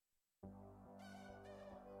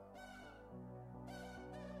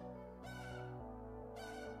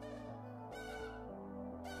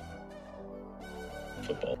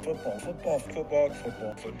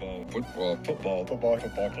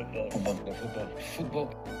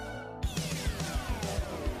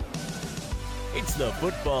It's the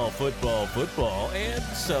football, and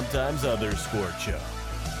sometimes other sport show.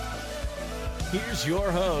 Here's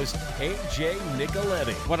your host, AJ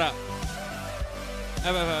Nicoletti. What up?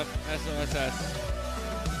 FFF,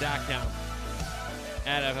 SOSS, Dak down.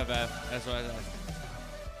 At FFF, SOSS.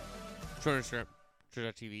 Twitter strip,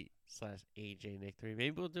 Twitter.tv/AJ Nick3.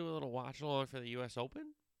 Maybe we'll do a little watch along for the U.S.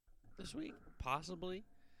 Open this week, possibly.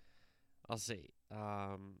 I'll see.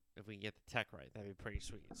 If we can get the tech right, that'd be pretty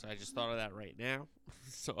sweet. So I just thought of that right now.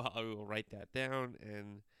 So I will write that down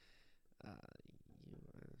and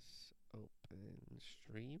U.S. Open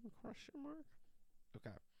stream ?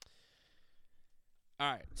 Okay.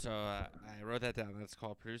 All right. So I wrote that down. That's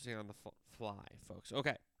called producing on the fly, folks.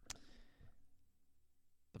 Okay.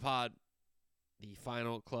 The pod, the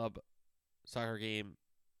final club soccer game,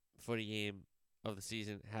 footy game of the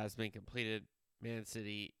season has been completed. Man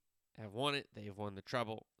City have won it. They've won the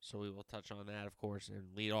treble, so we will touch on that, of course,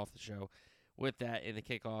 and lead off the show with that in the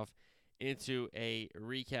kickoff into a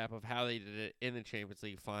recap of how they did it in the Champions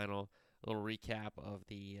League final, a little recap of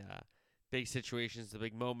the big situations, the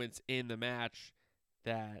big moments in the match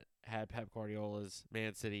that had Pep Guardiola's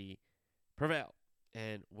Man City prevail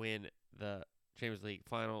and win the Champions League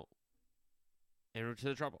final en route to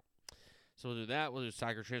the treble. So we'll do that. We'll do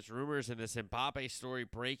soccer transfer rumors and this Mbappe story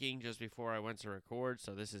breaking just before I went to record.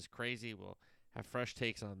 So this is crazy. We'll have fresh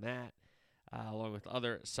takes on that, along with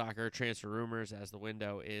other soccer transfer rumors as the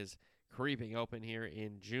window is creeping open here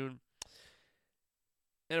in June.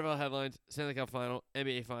 NFL headlines, Stanley Cup final,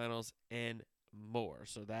 NBA finals, and more.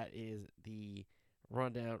 So that is the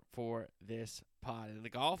rundown for this pod. And the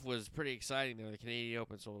golf was pretty exciting there, the Canadian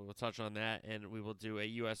Open. So we'll touch on that, and we will do a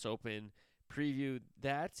U.S. Open preview.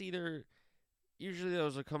 That's either... Usually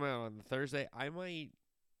those will come out on Thursday. I might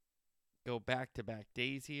go back-to-back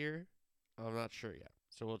days here. I'm not sure yet.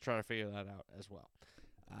 So we'll try to figure that out as well.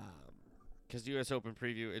 Because U.S. Open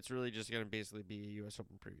preview, it's really just going to basically be a U.S.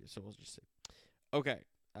 Open preview. So we'll just see. Okay.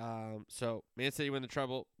 So Man City win the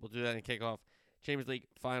treble. We'll do that in kickoff. Champions League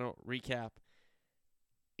final recap.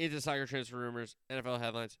 Into soccer transfer rumors, NFL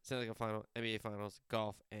headlines, Stanley Cup final, NBA finals,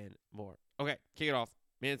 golf, and more. Okay. Kick it off.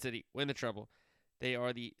 Man City win the treble. They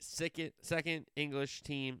are the second English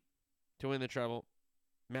team to win the treble,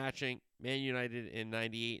 matching Man United in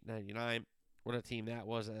 98-99. What a team that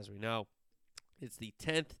was, as we know. It's the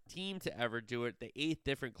 10th team to ever do it, the 8th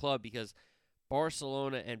different club, because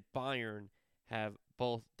Barcelona and Bayern have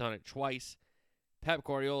both done it twice. Pep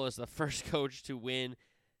Guardiola is the first coach to win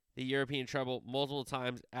the European treble multiple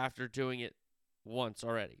times after doing it once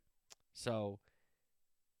already. So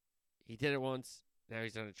he did it once, now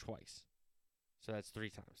he's done it twice. So that's 3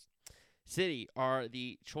 times. City are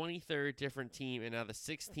the 23rd different team and now the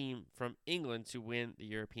 6th team from England to win the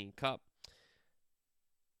European Cup.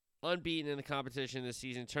 Unbeaten in the competition this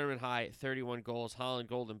season. Tournament high, 31 goals. Haaland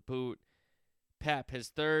Golden Boot. Pep, his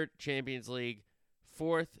 3rd Champions League.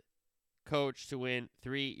 4th coach to win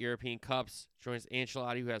 3 European Cups. Joins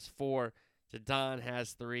Ancelotti, who has 4. Zidane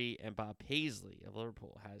has 3. And Bob Paisley of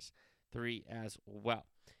Liverpool has 3 as well.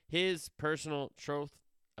 His personal 12th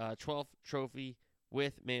trophy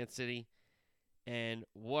with Man City, and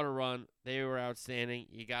what a run. They were outstanding.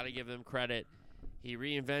 You got to give them credit. He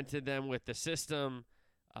reinvented them with the system.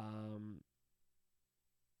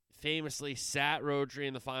 Famously sat Rodri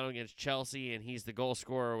in the final against Chelsea, and he's the goal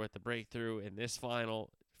scorer with the breakthrough in this final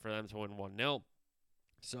for them to win 1-0.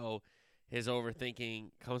 So his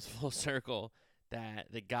overthinking comes full circle, that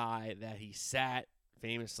the guy that he sat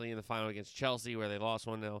famously in the final against Chelsea where they lost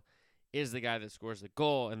 1-0 is the guy that scores the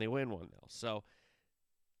goal, and they win 1-0. So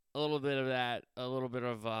a little bit of that, a little bit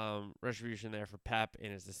of retribution there for Pep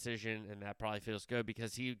in his decision, and that probably feels good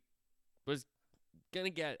because he was going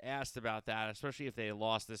to get asked about that, especially if they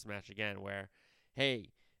lost this match again where,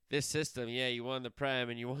 hey, this system, yeah, you won the Prem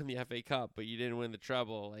and you won the FA Cup, but you didn't win the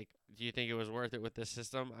treble. Like, do you think it was worth it with this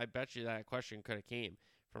system? I bet you that question could have came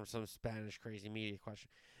from some Spanish crazy media question.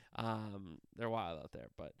 They're wild out there,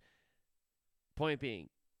 but point being,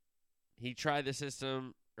 he tried the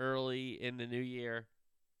system early in the new year,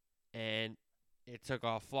 and it took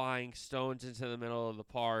off flying. Stones into the middle of the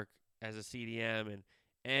park as a CDM,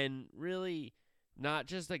 and really not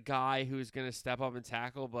just a guy who's going to step up and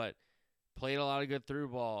tackle, but played a lot of good through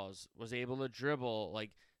balls, was able to dribble.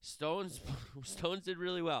 Like, Stones did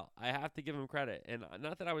really well. I have to give him credit. And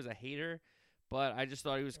not that I was a hater, but I just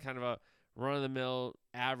thought he was kind of a run-of-the-mill,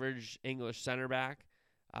 average English center back.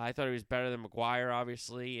 I thought he was better than Maguire,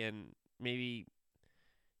 obviously, and maybe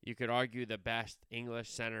you could argue the best English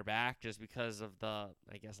center back just because of the,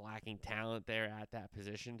 I guess, lacking talent there at that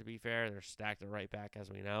position, to be fair. They're stacked at right back, as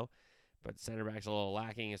we know. But center back's a little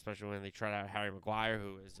lacking, especially when they tried out Harry Maguire,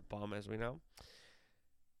 who is a bum, as we know.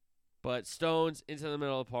 But Stones into the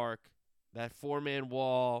middle of the park. That four-man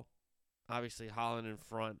wall, obviously Holland in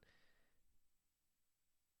front.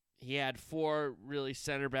 He had four really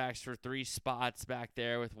center backs for three spots back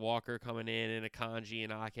there with Walker coming in and Akanji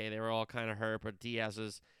and Ake. They were all kind of hurt, but Diaz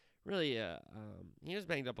was really, he was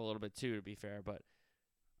banged up a little bit too, to be fair. But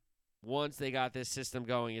once they got this system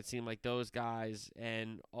going, it seemed like those guys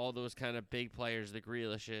and all those kind of big players, the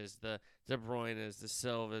Grealishes, the De Bruynes, the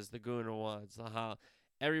Silvas, the Gunawans, the Hall,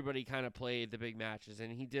 everybody kind of played the big matches.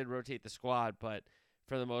 And he did rotate the squad, but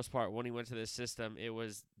for the most part, when he went to this system, it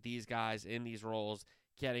was these guys in these roles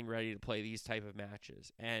getting ready to play these type of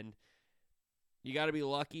matches. And you got to be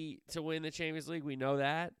lucky to win the Champions League. We know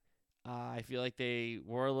that. I feel like they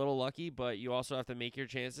were a little lucky, but you also have to make your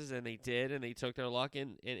chances, and they did, and they took their luck.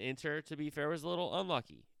 And Inter, to be fair, was a little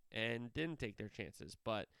unlucky and didn't take their chances.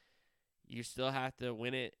 But you still have to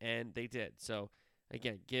win it, and they did. So,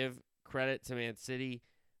 again, give credit to Man City.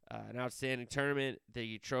 An outstanding tournament,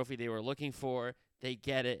 the trophy they were looking for. They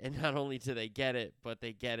get it, and not only do they get it, but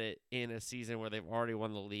they get it in a season where they've already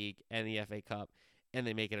won the league and the FA Cup, and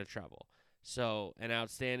they make it a treble. So, an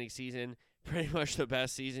outstanding season, pretty much the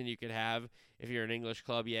best season you could have if you're an English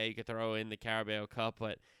club. Yeah, you could throw in the Carabao Cup,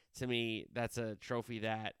 but to me, that's a trophy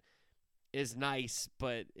that is nice,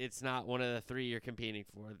 but it's not one of the three you're competing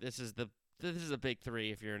for. This is a big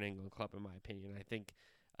three if you're an England club, in my opinion. I think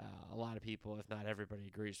a lot of people, if not everybody,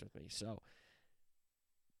 agrees with me. So,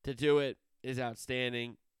 to do it is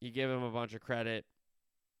outstanding. You give him a bunch of credit.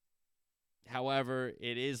 However,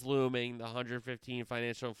 it is looming. The 115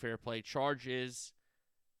 financial fair play charges.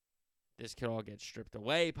 This could all get stripped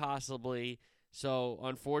away, possibly. So,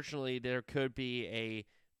 unfortunately, there could be a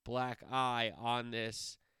black eye on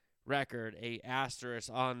this record, a asterisk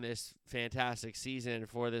on this fantastic season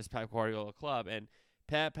for this Pep Guardiola club. And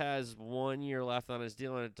Pep has 1 year left on his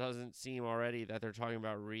deal, and it doesn't seem already that they're talking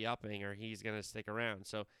about re-upping or he's going to stick around.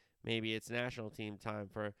 So, maybe it's national team time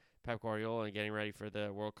for Pep Guardiola and getting ready for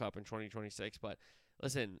the World Cup in 2026. But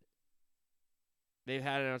listen, they've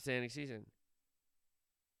had an outstanding season.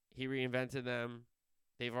 He reinvented them.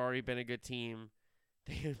 They've already been a good team.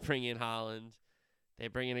 They bring in Holland. They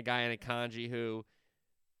bring in a guy in Akanji who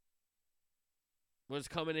was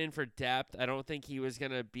coming in for depth. I don't think he was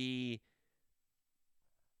going to be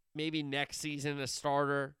maybe next season a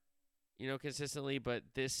starter, consistently, but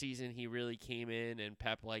this season he really came in and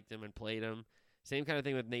Pep liked him and played him. Same kind of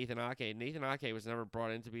thing with Nathan Ake. Nathan Ake was never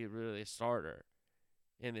brought in to be really a starter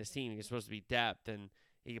in this team. He was supposed to be depth, and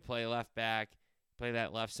he could play left back, play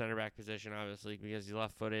that left center back position, obviously, because he's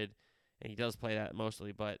left-footed, and he does play that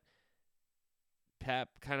mostly, but Pep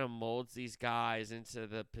kind of molds these guys into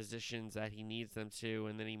the positions that he needs them to,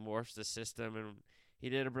 and then he morphs the system, and he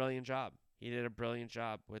did a brilliant job. He did a brilliant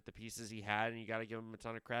job with the pieces he had, and you got to give him a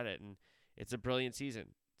ton of credit. And it's a brilliant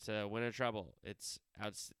season to win a treble. It's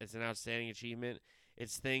an outstanding achievement.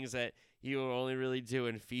 It's things that you will only really do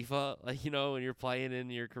in FIFA, when you're playing in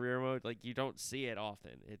your career mode. Like, you don't see it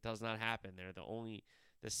often. It does not happen. They're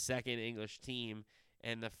the second English team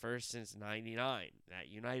and the first since '99, that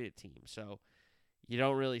United team. So you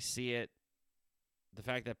don't really see it. The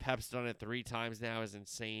fact that Pep's done it 3 times now is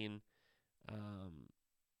insane.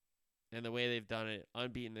 And the way they've done it,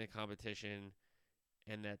 unbeaten in the competition,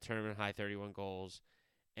 and that tournament high 31 goals.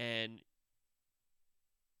 And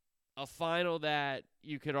a final that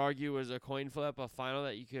you could argue was a coin flip, a final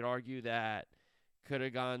that you could argue that could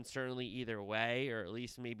have gone certainly either way, or at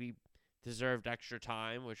least maybe deserved extra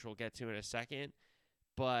time, which we'll get to in a second.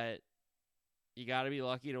 But you got to be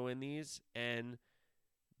lucky to win these, and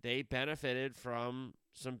they benefited from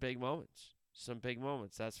some big moments. Some big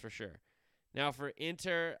moments, that's for sure. Now, for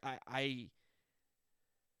Inter,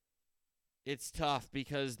 it's tough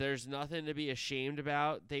because there's nothing to be ashamed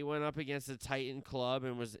about. They went up against a Titan club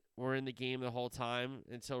and were in the game the whole time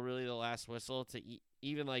until really the last whistle.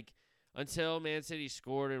 Until Man City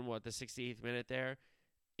scored in the 68th minute there,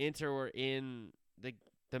 Inter were in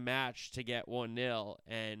the match to get 1-0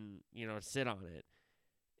 and sit on it.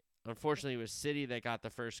 Unfortunately, it was City that got the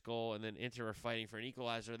first goal, and then Inter were fighting for an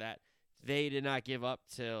equalizer that they did not give up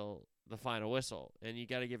till the final whistle, and you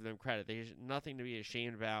got to give them credit. There's nothing to be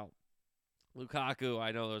ashamed about. Lukaku,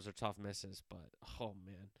 I know those are tough misses, but oh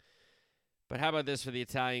man. But how about this for the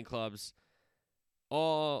Italian clubs?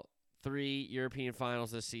 All 3 European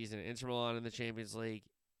finals this season: Inter Milan in the Champions League,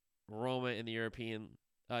 Roma in the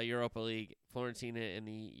Europa League, Fiorentina in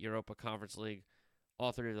the Europa Conference League.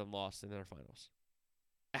 All 3 of them lost in their finals.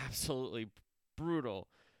 absolutely brutal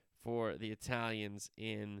for the Italians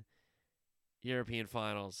in European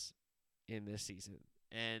finals in this season.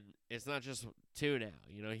 And it's not just two now.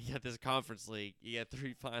 You get this Conference League, you get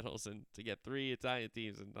three finals, and to get three Italian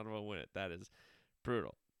teams and none of them win it, that is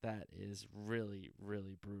brutal. That is really,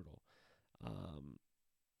 really brutal.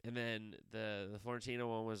 And then the Florentino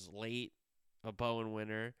one was late, a Bowen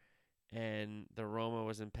winner, and the Roma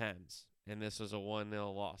was in pens. And this was a 1-0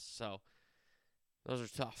 loss. So those are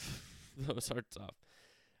tough. Those are tough.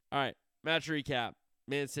 All right, match recap.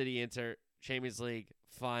 Man City Inter, Champions League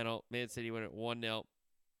final. Man City win it 1-0.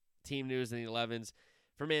 Team news in the 11s.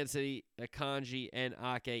 For Man City, Akanji and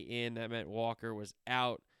Ake in. That meant Walker was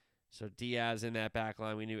out. So Diaz in that back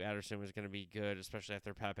line. We knew Ederson was going to be good, especially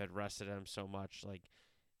after Pep had rested him so much.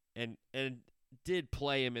 And did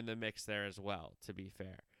play him in the mix there as well, to be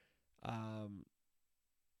fair.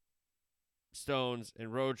 Stones and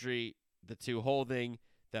Rodri, the two holding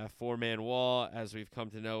that four-man wall, as we've come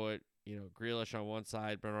to know it. Grealish on one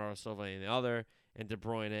side, Bernardo Silva on the other, and De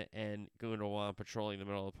Bruyne and Gundogan patrolling the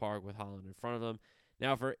middle of the park with Haaland in front of them.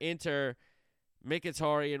 Now for Inter,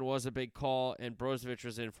 Mkhitaryan was a big call, and Brozovic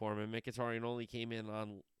was in for him. And Mkhitaryan only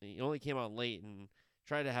came on late and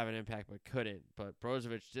tried to have an impact but couldn't. But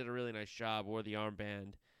Brozovic did a really nice job, wore the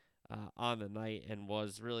armband on the night, and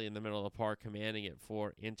was really in the middle of the park commanding it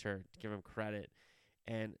for Inter, to give him credit.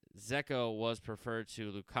 And Dzeko was preferred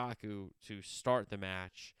to Lukaku to start the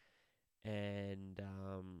match, and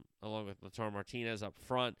along with Lautaro Martinez up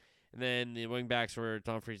front. And then the wingbacks were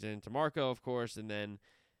Dumfries and DeMarco, of course, and then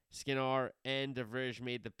Skinner and De Vrij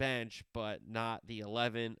made the bench, but not the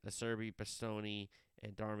 11. Acerbi, Bastoni,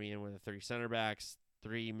 and Darmian were the 3 center backs.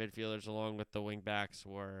 3 midfielders along with the wingbacks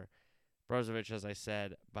were Brozovic, as I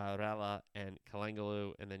said, Barella, and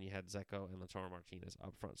Kalangulu, and then you had Dzeko and Lautaro Martinez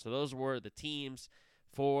up front. So those were the teams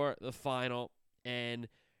for the final. And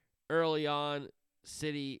early on,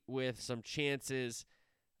 City with some chances.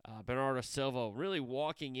 Bernardo Silva really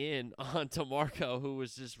walking in onto Marco, who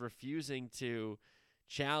was just refusing to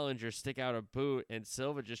challenge or stick out a boot, and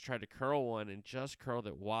Silva just tried to curl one and just curled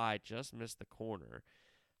it wide, just missed the corner.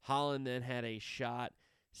 Haaland then had a shot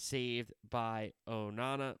saved by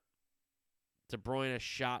Onana. De Bruyne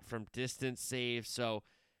shot from distance saved. So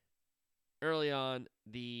early on,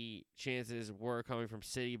 the chances were coming from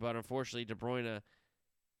City, but unfortunately, De Bruyne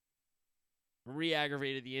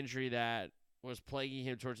re-aggravated the injury that was plaguing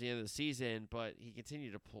him towards the end of the season, but he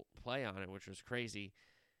continued to play on it, which was crazy.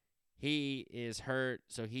 He is hurt,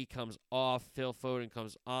 so he comes off. Phil Foden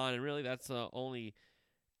comes on, and really that's the only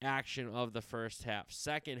action of the first half.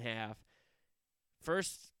 Second half,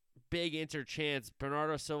 first big Inter chance,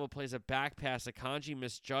 Bernardo Silva plays a back pass. Akanji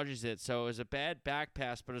misjudges it, so it was a bad back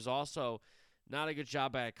pass, but it was also not a good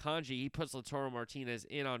job by Akanji. He puts Lautaro Martinez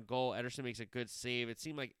in on goal. Ederson makes a good save. It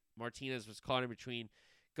seemed like Martinez was caught in between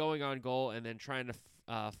going on goal and then trying to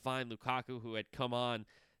find Lukaku, who had come on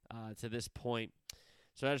to this point.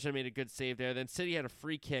 So Ederson made a good save there. Then City had a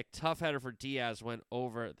free kick. Tough header for Diaz, went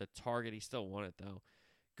over the target. He still won it, though.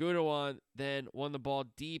 Gundogan then won the ball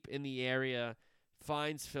deep in the area,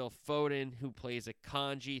 finds Phil Foden, who plays a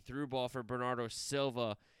Kanji, through ball for Bernardo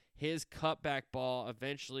Silva. His cutback ball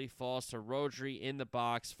eventually falls to Rodri in the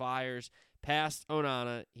box, fires past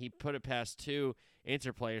Onana. He put it past 2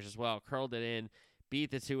 Inter players as well, curled it in,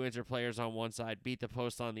 beat the 2 Inter players on one side, beat the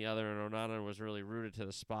post on the other, and Onana was really rooted to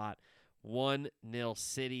the spot. 1-0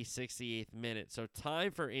 City, 68th minute. So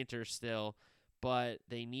time for Inter still, but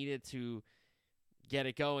they needed to get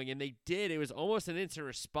it going, and they did. It was almost an instant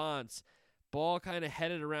response. Ball kind of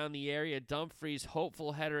headed around the area. Dumfries,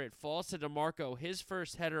 hopeful header. It falls to DeMarco. His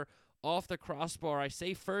first header off the crossbar. I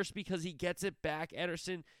say first because he gets it back.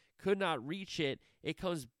 Ederson could not reach it. It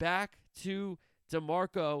comes back to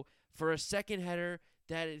DeMarco for a second header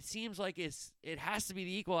that it seems like it has to be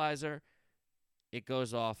the equalizer. It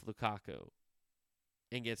goes off Lukaku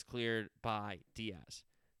and gets cleared by Diaz.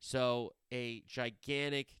 So a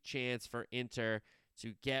gigantic chance for Inter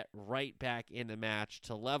to get right back in the match,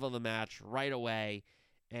 to level the match right away,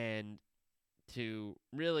 and to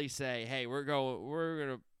really say, hey, we're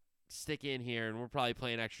going to stick in here, and we're probably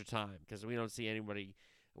playing extra time because we don't see anybody.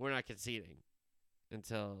 We're not conceding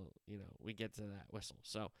until, we get to that whistle.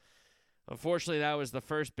 So unfortunately, that was the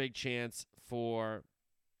first big chance for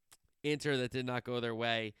Inter that did not go their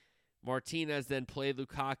way. Martinez then played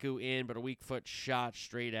Lukaku in, but a weak foot shot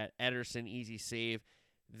straight at Ederson. Easy save.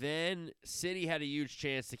 Then City had a huge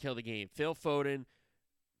chance to kill the game. Phil Foden,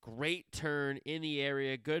 great turn in the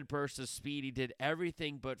area, good burst of speed. He did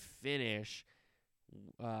everything but finish.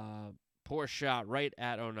 Poor shot right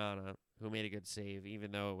at Onana, who made a good save,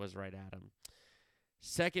 even though it was right at him.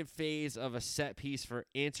 Second phase of a set piece for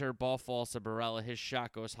Inter. Ball falls to Barella. His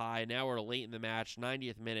shot goes high. Now we're late in the match,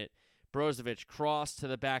 90th minute. Brozovic cross to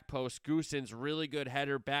the back post. Goossens, really good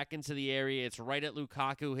header back into the area. It's right at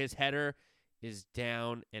Lukaku. His header is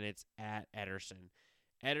down, and it's at Ederson.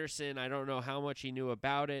 Ederson, I don't know how much he knew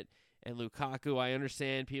about it. And Lukaku, I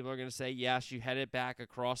understand people are going to say, yes, you head it back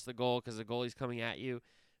across the goal because the goalie's coming at you.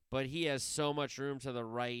 But he has so much room to the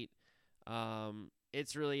right.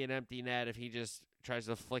 It's really an empty net if he just tries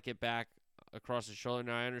to flick it back across the shoulder.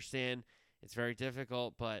 Now, I understand it's very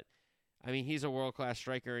difficult, but I mean, he's a world-class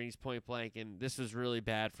striker, and he's point-blank, and this was really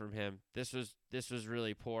bad from him. This was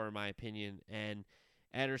really poor, in my opinion. And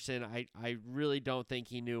Ederson, I really don't think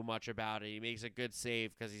he knew much about it. He makes a good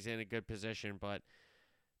save because he's in a good position, but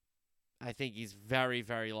I think he's very,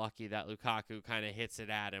 very lucky that Lukaku kind of hits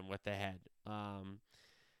it at him with the head.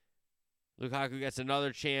 Lukaku gets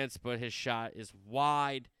another chance, but his shot is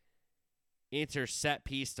wide. Inter set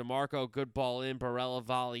piece. DeMarco, good ball in. Barella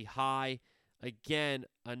volley high. Again,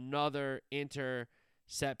 another Inter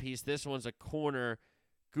set piece. This one's a corner.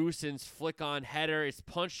 Goossens flick on header. It's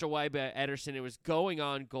punched away by Ederson. It was going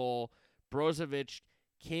on goal. Brozovic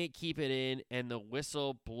can't keep it in, and the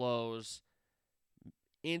whistle blows.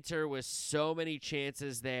 Inter with so many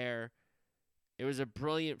chances there. It was a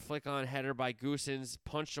brilliant flick on header by Goossens,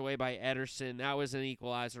 punched away by Ederson. That was an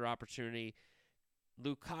equalizer opportunity.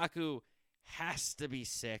 Lukaku has to be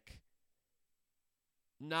sick.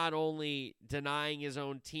 Not only denying his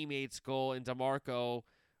own teammates' goal in DeMarco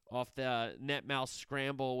off the net mouse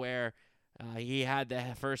scramble where he had the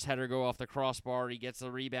first header go off the crossbar, he gets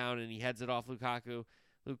the rebound and he heads it off Lukaku.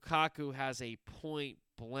 Lukaku has a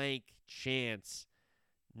point-blank chance,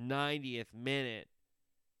 90th minute,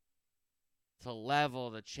 to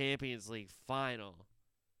level the Champions League final.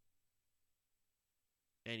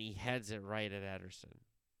 And he heads it right at Ederson.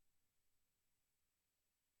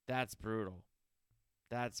 That's brutal.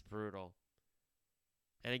 That's brutal.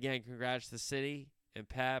 And again, congrats to City and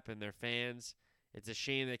Pep and their fans. It's a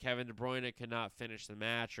shame that Kevin De Bruyne could not finish the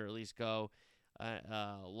match or at least go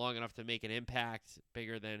long enough to make an impact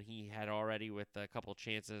bigger than he had already with a couple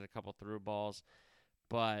chances, a couple through balls.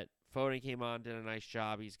 But Foden came on, did a nice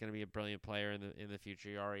job. He's going to be a brilliant player in the future.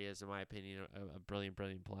 He already is, in my opinion, a brilliant,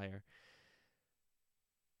 brilliant player.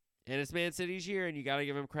 And it's Man City's year, and you got to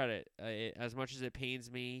give him credit. As much as it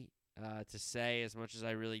pains me to say, as much as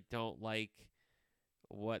I really don't like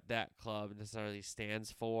what that club necessarily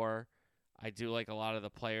stands for, I do like a lot of the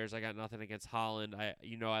players. I got nothing against Haaland.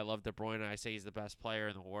 I love De Bruyne. I say he's the best player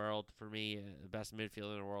in the world for me, the best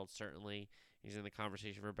midfielder in the world, certainly. He's in the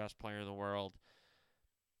conversation for best player in the world.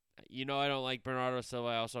 I don't like Bernardo Silva.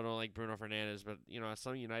 I also don't like Bruno Fernandes. But,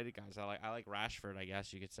 some United guys I like Rashford, I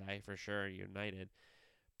guess you could say, for sure, United.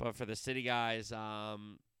 But for the City guys, I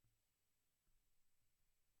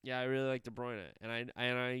really like De Bruyne. And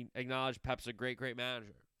I acknowledge Pep's a great, great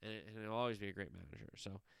manager. And he'll always be a great manager.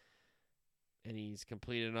 And he's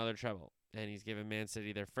completed another treble. And he's given Man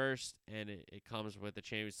City their first. And it comes with the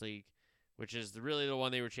Champions League, which is really the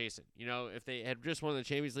one they were chasing. If they had just won the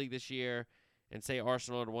Champions League this year, and say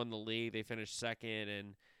Arsenal had won the league, they finished second,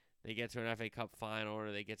 and they get to an FA Cup final, or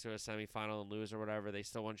they get to a semifinal and lose or whatever, they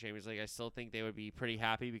still won Champions League. I still think they would be pretty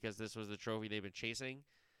happy because this was the trophy they've been chasing.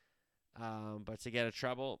 But to get a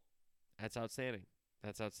treble, that's outstanding.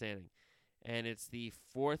 That's outstanding. And it's the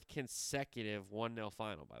fourth consecutive 1-0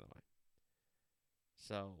 final, by the way.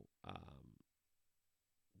 So,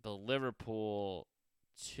 the Liverpool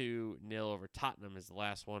 2-0 over Tottenham is the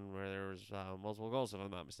last one where there was multiple goals, if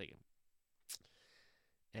I'm not mistaken.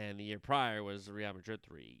 And the year prior was Real Madrid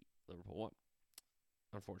 3, Liverpool 1,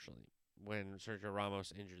 unfortunately, when Sergio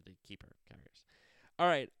Ramos injured the keeper carriers. All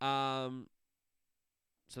right,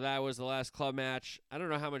 so that was the last club match. I don't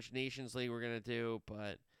know how much Nations League we're going to do,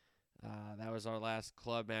 but that was our last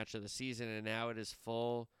club match of the season, and now it is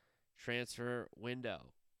full transfer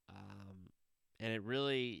window. And it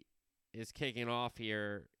really is kicking off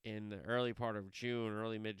here in the early part of June,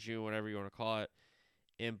 early mid-June, whatever you want to call it.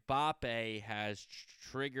 Mbappe has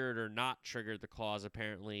triggered or not triggered the clause,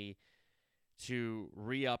 apparently, to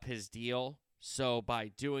re-up his deal. So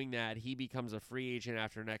by doing that, he becomes a free agent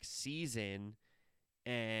after next season,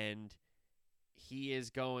 and he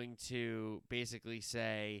is going to basically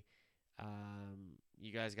say,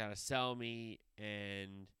 you guys got to sell me,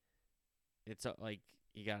 and it's like,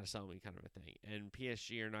 you got to sell me kind of a thing. And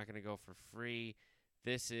PSG are not going to go for free.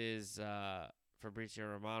 This is Fabrizio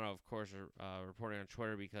Romano, of course, reporting on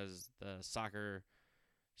Twitter because the soccer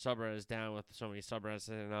subreddit is down with so many subreddits.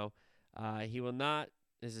 I don't know. He will not.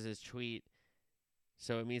 This is his tweet.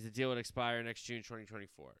 So it means the deal would expire next June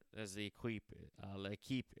 2024. As the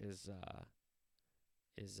L'Equipe is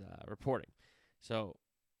reporting. So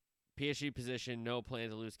PSG position, no plan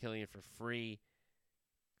to lose Kylian for free.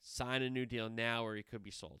 Sign a new deal now or he could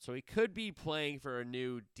be sold. So he could be playing for a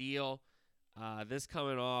new deal. This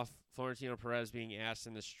coming off Florentino Perez being asked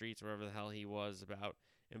in the streets, wherever the hell he was, about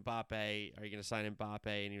Mbappe. Are you going to sign Mbappe?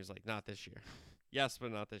 And he was like, not this year. Yes,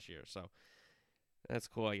 but not this year. So that's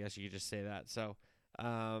cool. I guess you could just say that. So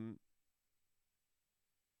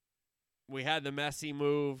we had the Messi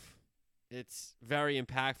move. It's very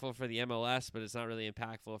impactful for the MLS, but it's not really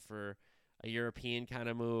impactful for a European kind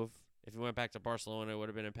of move. If he went back to Barcelona, it would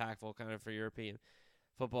have been impactful kind of for European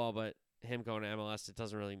football, but him going to MLS, it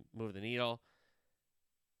doesn't really move the needle.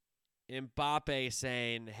 Mbappe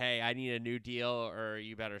saying, hey, I need a new deal or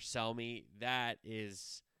you better sell me,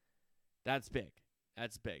 that's big.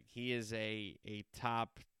 That's big. He is a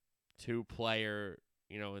top 2 player,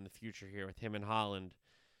 in the future here with him and Haaland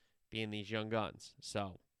being these young guns.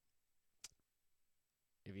 So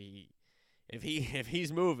if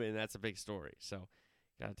he's moving, that's a big story. So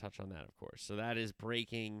got to touch on that, of course. So that is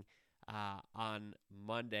breaking on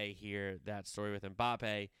Monday here, that story with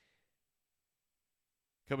Mbappe.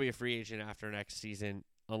 Could be a free agent after next season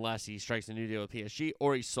unless he strikes a new deal with PSG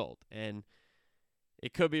or he's sold. And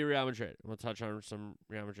it could be Real Madrid. We'll touch on some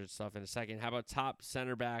Real Madrid stuff in a second. How about top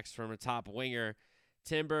center backs from a top winger?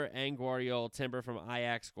 Timber and Guardiola. Timber from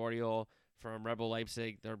Ajax, Guardiola from Red Bull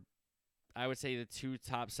Leipzig. They're, I would say, the 2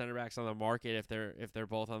 top center backs on the market if they're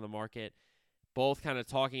both on the market. Both kind of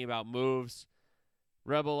talking about moves.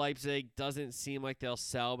 Red Bull Leipzig doesn't seem like they'll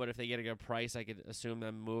sell, but if they get a good price, I could assume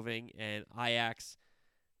them moving. And Ajax,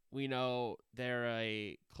 we know they're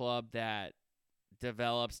a club that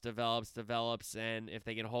develops, and if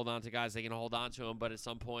they can hold on to guys, they can hold on to them, but at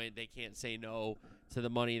some point they can't say no to the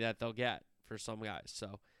money that they'll get for some guys.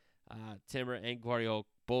 So Timber and Guardiola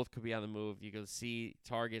both could be on the move. You can see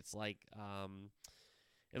targets like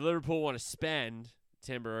if Liverpool want to spend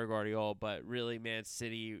Timber or Guardiola, but really Man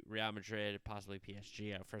City, Real Madrid, possibly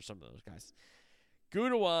PSG for some of those guys.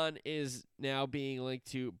 Gundogan is now being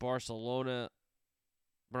linked to Barcelona.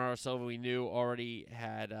 Bernardo Silva, we knew, already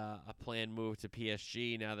had a planned move to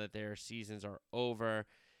PSG now that their seasons are over.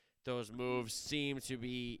 Those moves seem to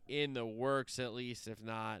be in the works, at least, if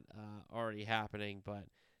not already happening. But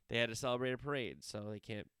they had to celebrate a parade, so they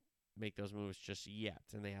can't make those moves just yet,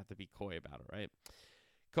 and they have to be coy about it, right?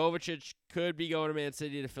 Kovacic could be going to Man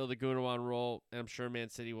City to fill the Gundogan role, and I'm sure Man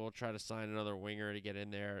City will try to sign another winger to get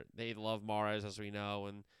in there. They love Mahrez, as we know,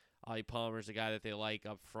 and Ali Palmer's a guy that they like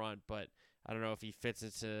up front, but I don't know if he fits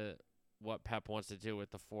into what Pep wants to do with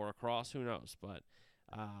the 4 across. Who knows? But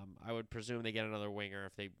I would presume they get another winger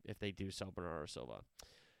if they do sell Bernardo Silva.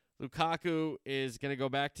 Lukaku is going to go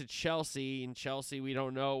back to Chelsea. In Chelsea, we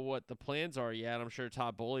don't know what the plans are yet. I'm sure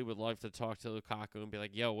Todd Bowley would love to talk to Lukaku and be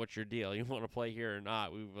like, "Yo, what's your deal? You want to play here or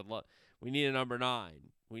not? We need a number 9.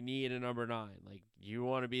 We need a number 9. Like, you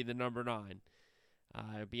want to be the number 9."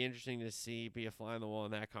 It'd be interesting to be a fly on the wall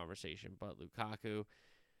in that conversation. But Lukaku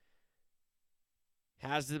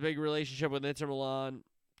has the big relationship with Inter Milan,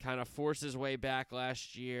 kind of forced his way back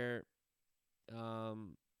last year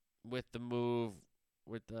with the move,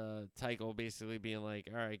 with the Tuchel basically being like,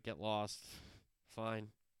 all right, get lost. Fine,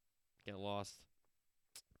 get lost.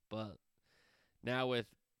 But now with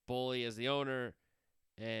Bowley as the owner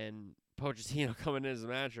and Pochettino coming in as the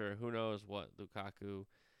manager, who knows what Lukaku,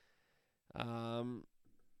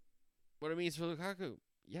 what it means for Lukaku.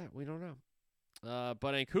 Yeah, we don't know.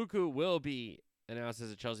 But Nkunku will be announced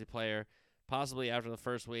as a Chelsea player, possibly after the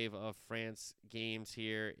first wave of France games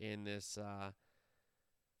here in this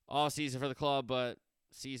off-season for the club, but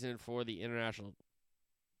season for the international.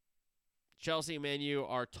 Chelsea and Man U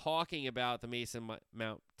are talking about the Mason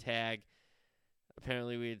Mount tag.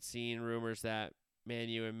 Apparently, we had seen rumors that Man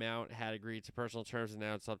U and Mount had agreed to personal terms, and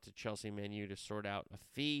now it's up to Chelsea and Man U to sort out a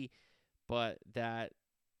fee, but that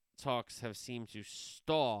talks have seemed to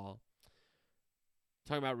stall.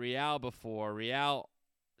 Talking about Real before, Real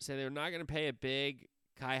said they're not going to pay a big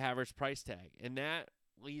Kai Havertz price tag, and that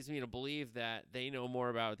leads me to believe that they know more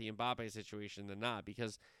about the Mbappe situation than not,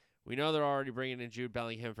 because we know they're already bringing in Jude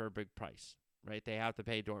Bellingham for a big price, right? They have to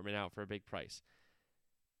pay Dortmund out for a big price.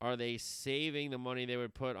 Are they saving the money they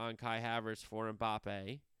would put on Kai Havertz for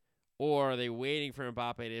Mbappe, or are they waiting for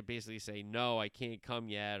Mbappe to basically say, no, I can't come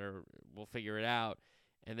yet, or we'll figure it out,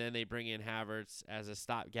 and then they bring in Havertz as a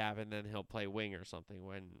stopgap, and then he'll play wing or something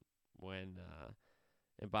when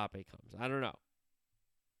Mbappe comes? I don't know.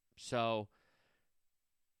 So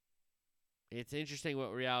it's interesting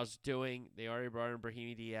what Real's doing. They already brought in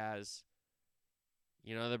Brahimi Diaz.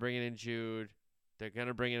 You know, they're bringing in Jude. They're going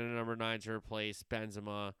to bring in a number 9 to replace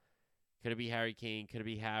Benzema. Could it be Harry Kane? Could it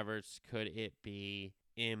be Havertz? Could it be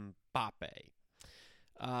Mbappe.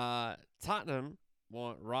 Tottenham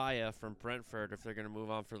want Raya from Brentford if they're going to move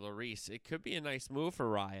on for Lloris. It could be a nice move for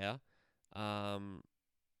Raya.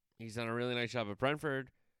 He's done a really nice job at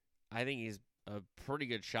Brentford. I think he's a pretty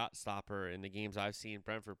good shot stopper in the games I've seen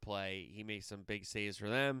Brentford play. He makes some big saves for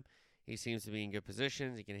them. He seems to be in good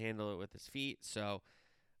positions. He can handle it with his feet. So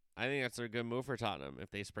I think that's a good move for Tottenham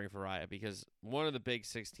if they spring for Raya, because one of the big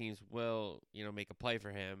six teams will, make a play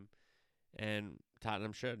for him, and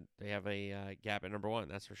Tottenham should. They have a gap at number one,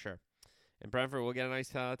 that's for sure. And Brentford will get a nice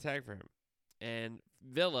tag for him. And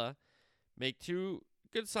Villa make two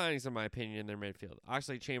good signings, in my opinion, in their midfield.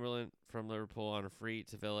 Oxlade-Chamberlain from Liverpool on a free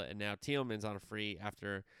to Villa, and now Tielemans on a free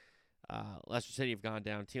after Leicester City have gone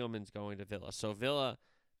down. Tielemans going to Villa. So Villa,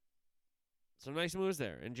 some nice moves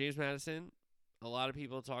there. And James Maddison, a lot of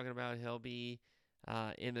people talking about he'll be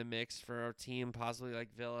in the mix for a team possibly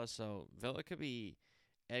like Villa. So Villa could be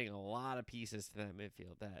adding a lot of pieces to that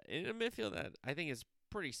midfield. That I think is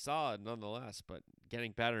pretty solid nonetheless, but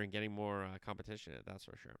getting better and getting more competition in it, that's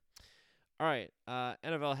for sure. All right,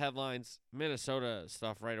 NFL headlines, Minnesota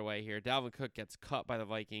stuff right away here. Dalvin Cook gets cut by the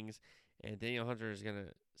Vikings, and Daniel Hunter is going to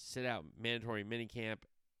sit out mandatory minicamp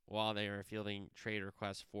while they are fielding trade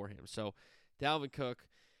requests for him. So Dalvin Cook,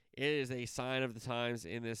 it is a sign of the times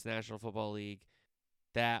in this National Football League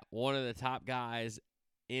that one of the top guys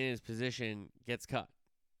in his position gets cut.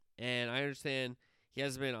 And I understand he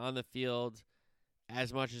hasn't been on the field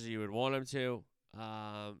as much as you would want him to.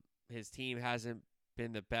 His team hasn't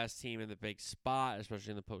been the best team in the big spot,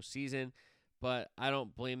 especially in the postseason. But I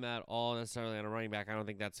don't blame that all necessarily on a running back. I don't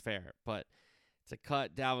think that's fair. But to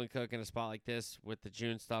cut Dalvin Cook in a spot like this with the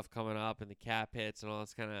June stuff coming up and the cap hits and all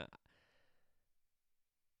this kind of,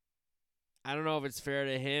 I don't know if it's fair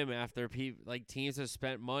to him after teams have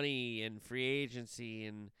spent money in free agency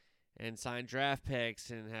and signed draft picks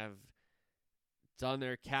and have done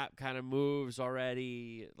their cap kind of moves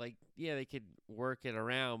already. They could work it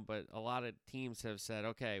around, but a lot of teams have said,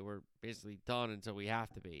 okay, we're basically done until we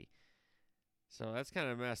have to be. So that's kind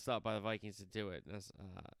of messed up by the Vikings to do it. That's,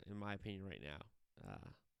 in my opinion, right now.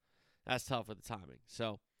 That's tough with the timing.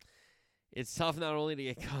 So it's tough not only to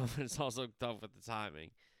get cut, but it's also tough with the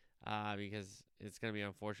timing. Because it's going to be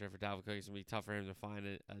unfortunate for Dalvin Cook. It's going to be tough for him to find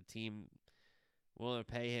a team willing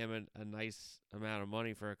to pay him a nice amount of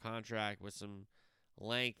money for a contract with some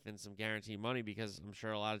length and some guaranteed money, because I'm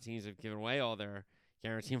sure a lot of teams have given away all their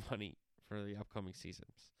guaranteed money for the upcoming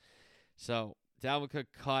seasons. So Dalvin Cook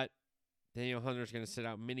cut. Daniel Hunter's going to sit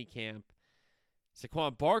out minicamp.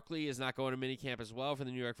 Saquon Barkley is not going to minicamp as well for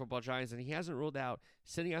the New York Football Giants, and he hasn't ruled out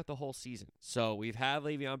sitting out the whole season. So we've had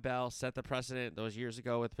Le'Veon Bell set the precedent those years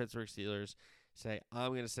ago with the Pittsburgh Steelers, say,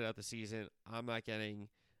 I'm going to sit out the season. I'm not getting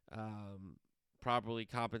properly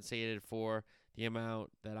compensated for the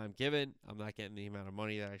amount that I'm given. I'm not getting the amount of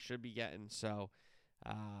money that I should be getting. So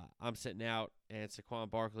I'm sitting out, and Saquon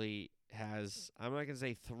Barkley has, I'm not going to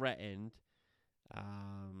say threatened,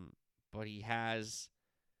 but he's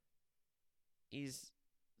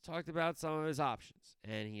talked about some of his options,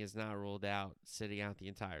 and he has not ruled out sitting out the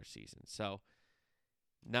entire season. So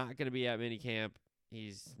not going to be at minicamp.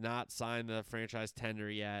 He's not signed the franchise tender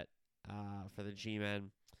yet for the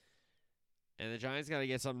G-Men. And the Giants got to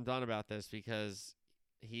get something done about this, because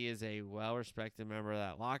he is a well-respected member of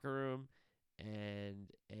that locker room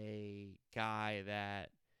and a guy that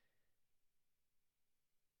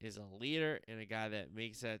is a leader and a guy that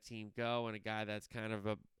makes that team go, and a guy that's kind of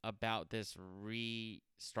about this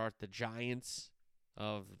restart the Giants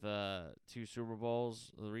of the 2 Super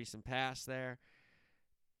Bowls, the recent past there.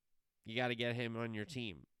 You got to get him on your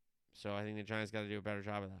team. So I think the Giants got to do a better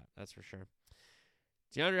job of that. That's for sure.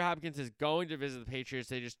 DeAndre Hopkins is going to visit the Patriots.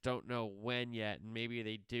 They just don't know when yet, and maybe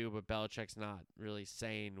they do, but Belichick's not really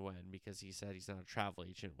saying when, because he said he's not a travel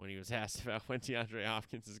agent when he was asked about when DeAndre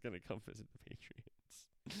Hopkins is going to come visit the Patriots.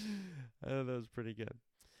 I thought that was pretty good.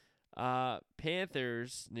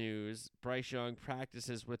 Panthers news. Bryce Young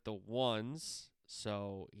practices with the ones,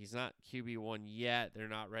 so he's not QB1 yet. They're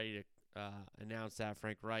not ready to announce that.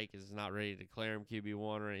 Frank Reich is not ready to declare him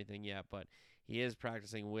QB1 or anything yet, but he is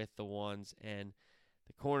practicing with the ones, and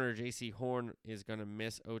the corner, J.C. Horn, is going to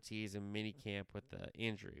miss OTs and minicamp with the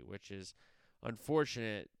injury, which is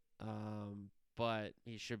unfortunate, but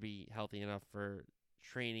he should be healthy enough for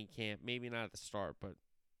training camp. Maybe not at the start, but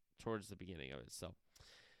towards the beginning of it. So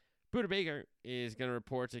Budda Baker is going to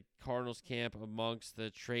report to Cardinals camp amongst the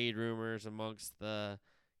trade rumors, amongst the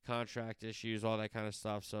contract issues, all that kind of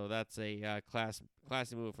stuff. So that's a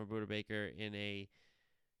classy move from Budda Baker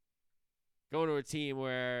going to a team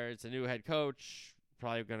where it's a new head coach,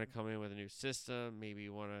 probably going to come in with a new system, maybe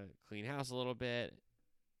want to clean house a little bit,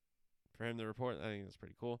 for him to report. I think that's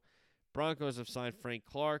pretty cool. Broncos have signed Frank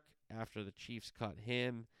Clark after the Chiefs cut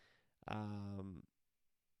him. And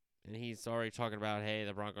he's already talking about, hey,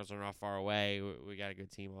 the Broncos are not far away. We got a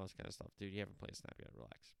good team, all this kind of stuff. Dude, you haven't played a snap yet.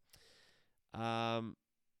 Relax.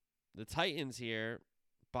 The Titans here,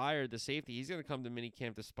 Byard, the safety, he's going to come to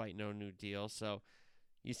minicamp despite no new deal. So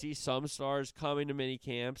you see some stars coming to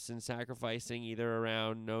minicamps and sacrificing either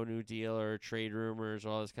around no new deal or trade rumors,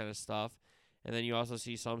 all this kind of stuff. And then you also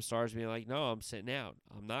see some stars being like, no, I'm sitting out.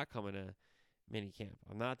 I'm not coming to minicamp.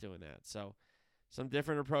 I'm not doing that. So some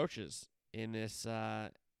different approaches in this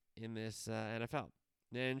NFL.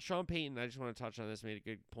 And Sean Payton, I just want to touch on this, made a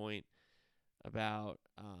good point about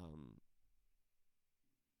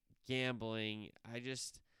gambling.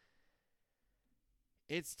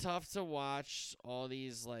 It's tough to watch all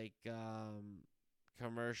these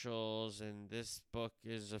commercials and this book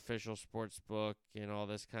is official sports book and all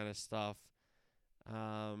this kind of stuff.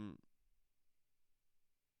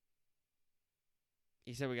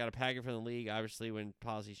 He said we got to pack it from the league. Obviously, when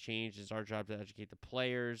policies change, it's our job to educate the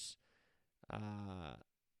players.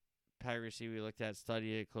 Accuracy, we looked at,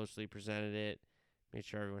 studied it, closely presented it, made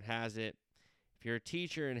sure everyone has it. If you're a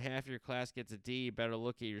teacher and half your class gets a D, you better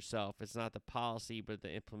look at yourself. It's not the policy, but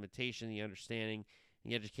the implementation, the understanding,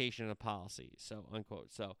 the education of the policy. So,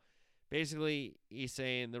 unquote. So, basically, he's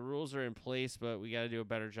saying the rules are in place, but we got to do a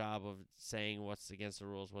better job of saying what's against the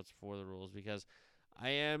rules, what's for the rules, because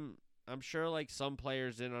I'm sure some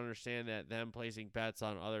players didn't understand that them placing bets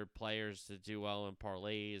on other players to do well in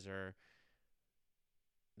parlays, or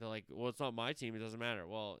they're like, well, it's not my team, it doesn't matter.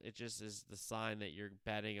 Well, it just is the sign that you're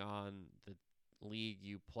betting on the league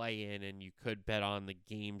you play in, and you could bet on the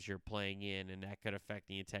games you're playing in, and that could affect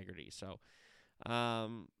the integrity. So,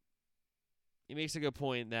 he makes a good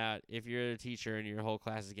point that if you're a teacher and your whole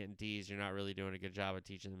class is getting D's, you're not really doing a good job of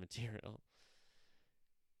teaching the material.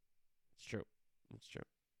 It's true.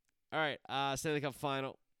 All right, Stanley Cup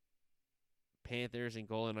final. Panthers and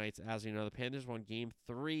Golden Knights. As we know, the Panthers won Game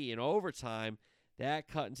 3 in overtime. That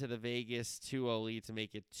cut into the Vegas 2-0 lead to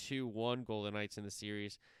make it 2-1 Golden Knights in the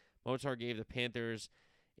series. Motar gave the Panthers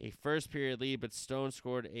a first-period lead, but Stone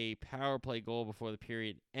scored a power play goal before the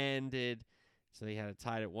period ended, so they had it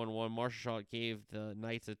tied at 1-1. Marshall gave the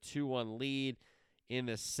Knights a 2-1 lead in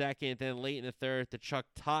the second. Then late in the third, the Chuck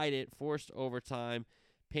tied it, forced overtime.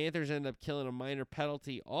 Panthers ended up killing a minor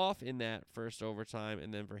penalty off in that first overtime,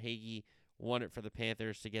 and then Verhaeghe won it for the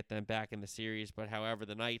Panthers to get them back in the series. But, however,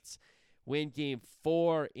 the Knights win Game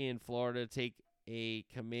 4 in Florida to take a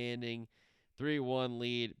commanding 3-1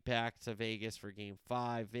 lead back to Vegas for Game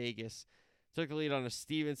 5. Vegas took the lead on a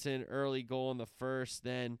Stevenson early goal in the first,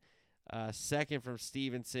 then second from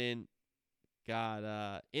Stevenson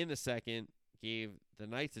got in the second, gave the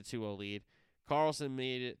Knights a 2-0 lead. Carlson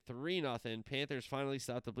made it 3-0. Panthers finally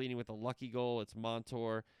stopped the bleeding with a lucky goal. It's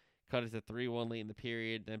Montour cut it to 3-1 late in the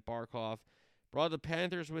period. Then Barkov brought the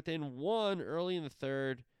Panthers within 1 early in the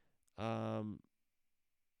third. A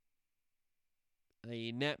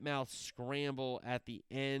net mouth scramble at the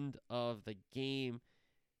end of the game.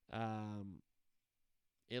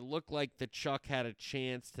 It looked like the Chuck had a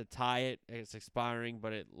chance to tie it. It's expiring,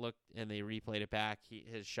 but it looked, and they replayed it back.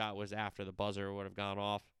 His shot was after the buzzer would have gone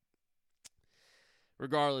off.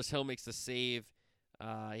 Regardless, Hill makes the save.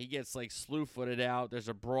 He gets slew-footed out. There's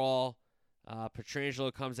a brawl.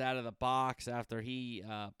 Pietrangelo comes out of the box after he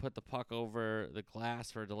put the puck over the glass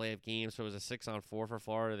for a delay of game, so it was a 6-on-4 for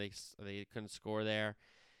Florida. They couldn't score there.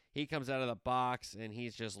 He comes out of the box, and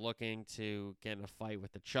he's just looking to get in a fight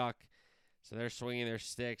with the Chuck. So they're swinging their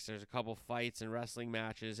sticks. There's a couple fights and wrestling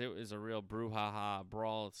matches. It was a real brouhaha,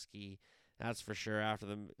 brawl-ski, that's for sure, after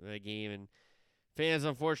the game. And fans,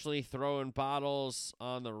 unfortunately, throwing bottles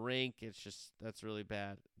on the rink. That's really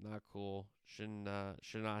bad. Not cool. Should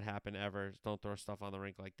not happen ever. Just don't throw stuff on the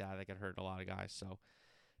rink like that. That could hurt a lot of guys. So,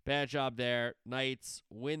 bad job there. Knights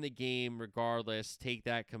win the game regardless. Take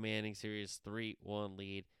that commanding series 3-1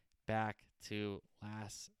 lead back to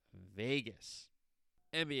Las Vegas.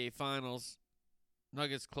 NBA Finals.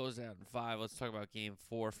 Nuggets close out in 5. Let's talk about Game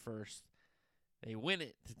 4 first. They win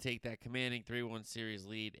it to take that commanding 3-1 series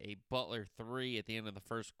lead. A Butler 3 at the end of the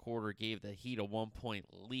first quarter gave the Heat a 1-point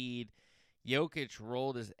lead. Jokic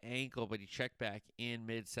rolled his ankle, but he checked back in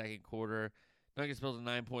mid-second quarter. Nuggets built a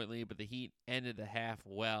 9-point lead, but the Heat ended the half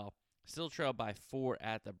well. Still trailed by 4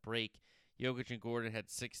 at the break. Jokic and Gordon had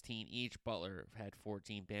 16 each. Butler had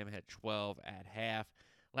 14. Bam had 12 at half.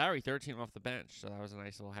 Lowry 13 off the bench, so that was a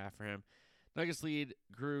nice little half for him. Nuggets lead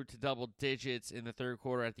grew to double digits in the third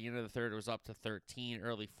quarter. At the end of the third, it was up to 13.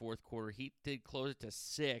 Early fourth quarter, Heat did close it to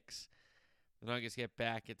 6. The Nuggets get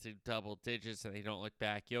back into double digits, and they don't look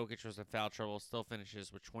back. Jokic was in foul trouble, still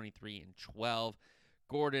finishes with 23 and 12.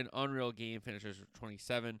 Gordon, unreal game, finishes with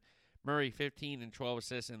 27. Murray, 15 and 12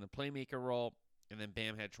 assists in the playmaker role. And then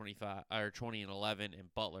Bam had 20 and 11,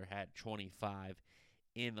 and Butler had 25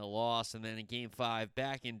 in the loss. And then in Game 5,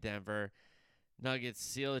 back in Denver, Nuggets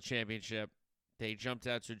seal the championship. They jumped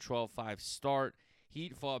out to a 12-5 start.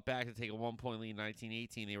 Heat fought back to take a 1-point lead in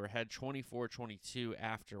 1918. They were ahead 24-22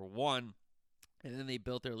 after 1. And then they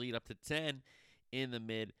built their lead up to 10 in the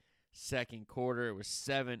mid-second quarter. It was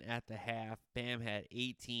 7 at the half. Bam had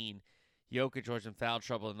 18. Jokic was in foul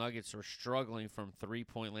trouble. The Nuggets were struggling from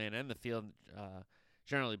three-point land and the field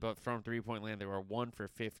generally, but from three-point land, they were 1 for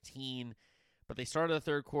 15. But they started the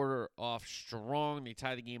third quarter off strong. They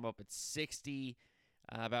tied the game up at 60.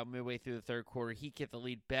 About midway through the third quarter, Heat get the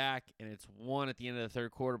lead back, and it's 1 at the end of the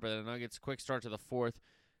third quarter. But the Nuggets, quick start to the fourth,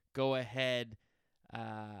 go ahead.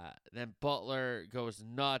 Then Butler goes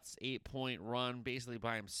nuts, 8-point run, basically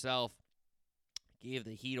by himself. Gave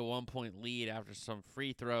the Heat a 1-point lead after some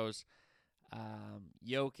free throws.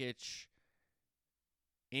 Jokic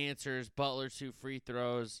answers Butler 2 free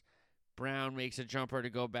throws. Brown makes a jumper to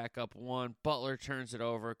go back up 1. Butler turns it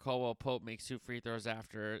over. Caldwell Pope makes 2 free throws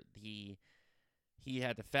after he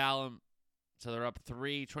had to foul him. So they're up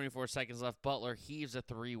 3, 24 seconds left. Butler heaves a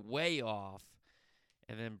 3 way off.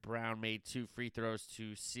 And then Brown made 2 free throws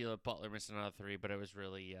to seal it. Butler missed another 3, but it was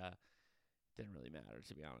really didn't really matter,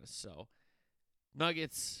 to be honest. So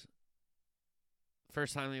Nuggets,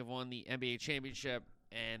 first time they've won the NBA championship,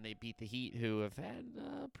 and they beat the Heat, who have had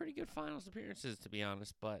pretty good finals appearances, to be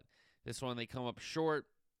honest. But this one, they come up short.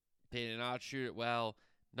 They did not shoot it well.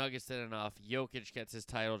 Nuggets did enough. Jokic gets his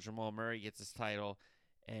title. Jamal Murray gets his title.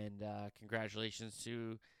 And congratulations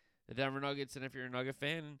to the Denver Nuggets. And if you're a Nugget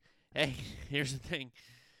fan, hey, here's the thing.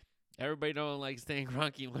 Everybody don't like Stan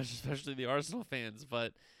Kroenke much, especially the Arsenal fans.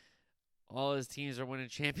 But all his teams are winning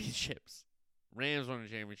championships. Rams won a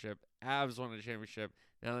championship. Avs won a championship.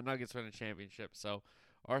 Now the Nuggets win a championship. So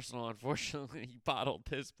Arsenal, unfortunately, bottled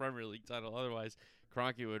his Premier League title. Otherwise,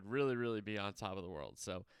 Kroenke would really, really be on top of the world.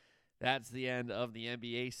 So that's the end of the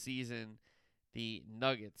NBA season. The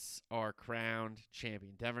Nuggets are crowned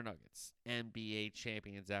champion. Denver Nuggets, NBA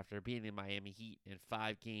champions after beating the Miami Heat in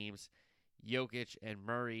 5 games. Jokic and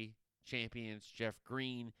Murray, champions. Jeff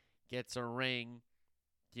Green gets a ring.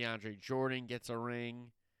 DeAndre Jordan gets a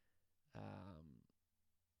ring.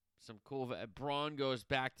 Some cool. Braun goes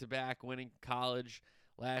back-to-back, winning college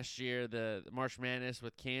last year. The March Madness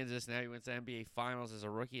with Kansas. Now he wins the NBA Finals as a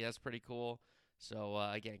rookie. That's pretty cool. So,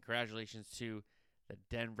 again, congratulations to the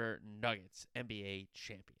Denver Nuggets, NBA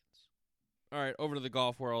champions. All right, over to the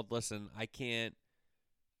golf world. Listen, I can't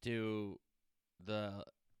do the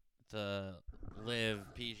Live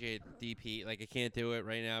PGA DP. Like, I can't do it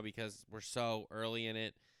right now because we're so early in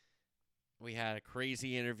it. We had a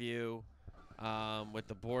crazy interview with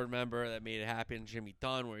the board member that made it happen, Jimmy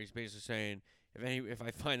Dunn, where he's basically saying, if I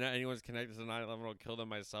find out anyone's connected to 9/11, I'll kill them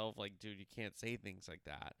myself. Like, dude, you can't say things like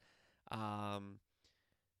that.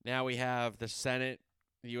 Now we have the Senate,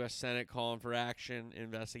 the U.S. Senate calling for action,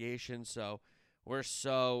 investigation. So we're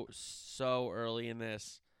so early in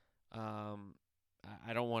this.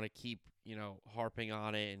 I don't want to keep, harping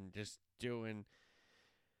on it and just doing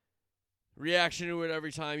reaction to it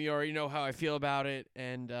every time. You already know how I feel about it,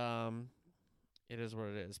 and it is what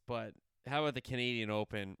it is. But how about the Canadian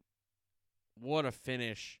Open? What a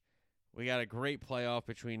finish. We got a great playoff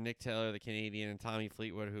between Nick Taylor, the Canadian, and Tommy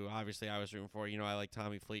Fleetwood, who obviously I was rooting for. I like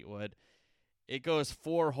Tommy Fleetwood. It goes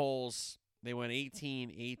 4 holes. They went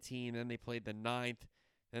 18, 18. Then they played the 9th.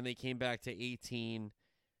 Then they came back to 18.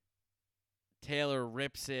 Taylor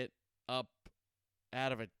rips it up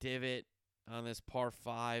out of a divot on this par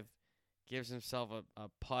 5. Gives himself a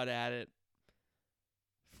putt at it.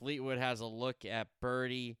 Fleetwood has a look at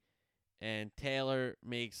birdie. And Taylor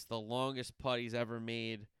makes the longest putt he's ever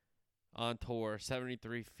made on tour,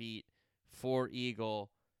 73 feet, 4 eagle,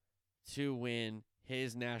 to win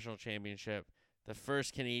his national championship. The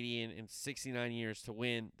first Canadian in 69 years to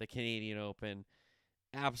win the Canadian Open.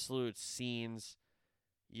 Absolute scenes.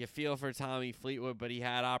 You feel for Tommy Fleetwood, but he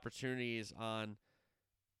had opportunities on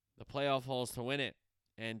the playoff holes to win it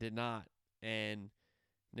and did not. And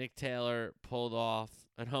Nick Taylor pulled off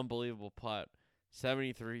an unbelievable putt,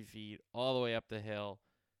 73 feet, all the way up the hill,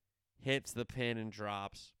 hits the pin and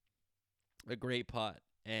drops. A great putt,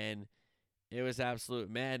 and it was absolute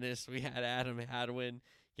madness. We had Adam Hadwin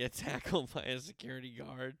get tackled by a security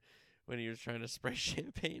guard when he was trying to spray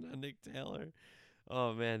champagne on Nick Taylor.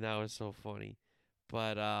 Oh, man, that was so funny.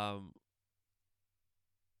 But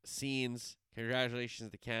scenes, congratulations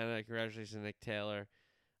to Canada, congratulations to Nick Taylor.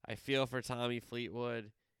 I feel for Tommy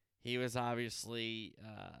Fleetwood. He was obviously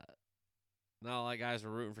not a lot of guys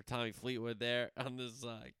were rooting for Tommy Fleetwood there on this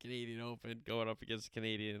Canadian Open, going up against a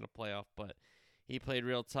Canadian in a playoff, but he played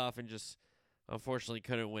real tough and just unfortunately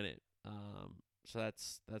couldn't win it. So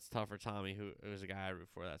that's tough for Tommy, who was a guy I root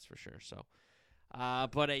for, that's for sure. So,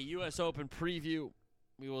 but a U.S. Open preview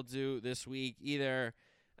we will do this week. Either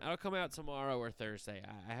it'll come out tomorrow or Thursday.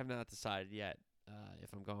 I have not decided yet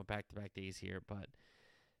if I'm going back-to-back days here, but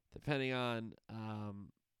depending on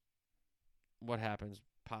what happens,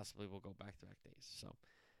 possibly we'll go back-to-back days. So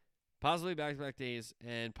possibly back-to-back days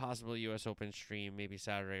and possibly U.S. Open stream maybe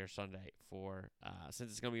Saturday or Sunday for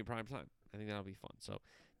since it's going to be prime time. I think that'll be fun. So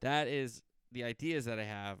that is the ideas that I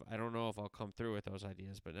have. I don't know if I'll come through with those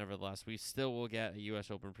ideas, but nevertheless, we still will get a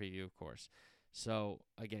U.S. Open preview, of course. So,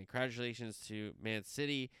 again, congratulations to Man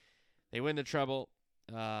City. They win the treble.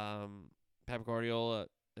 Pep Guardiola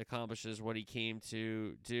accomplishes what he came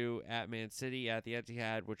to do at Man City at the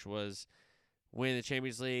Etihad, which was win the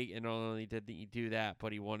Champions League, and not only did he do that,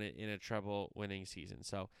 but he won it in a treble-winning season.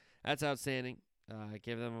 So that's outstanding.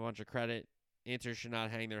 Give them a bunch of credit. Inter should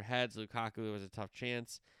not hang their heads. Lukaku was a tough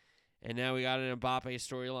chance. And now we got an Mbappe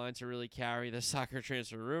storyline to really carry the soccer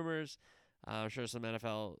transfer rumors. I'm sure some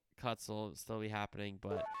NFL cuts will still be happening,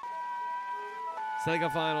 but Stanley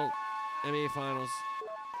Cup final, NBA finals,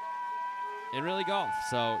 and really golf.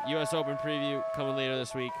 So U.S. Open preview coming later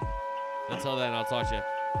this week. Until then, I'll talk to you.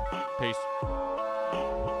 Peace.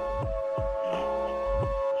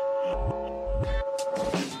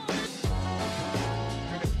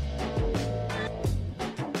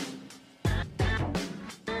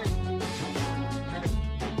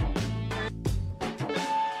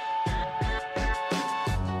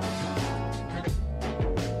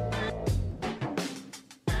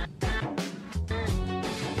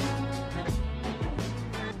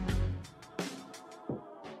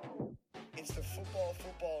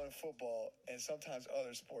 Sometimes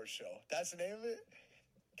other sports show. That's the name of it.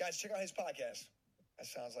 Guys, check out his podcast. That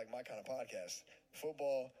sounds like my kind of podcast.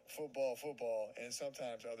 Football, and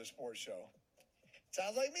sometimes other sports show.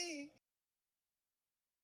 Sounds like me.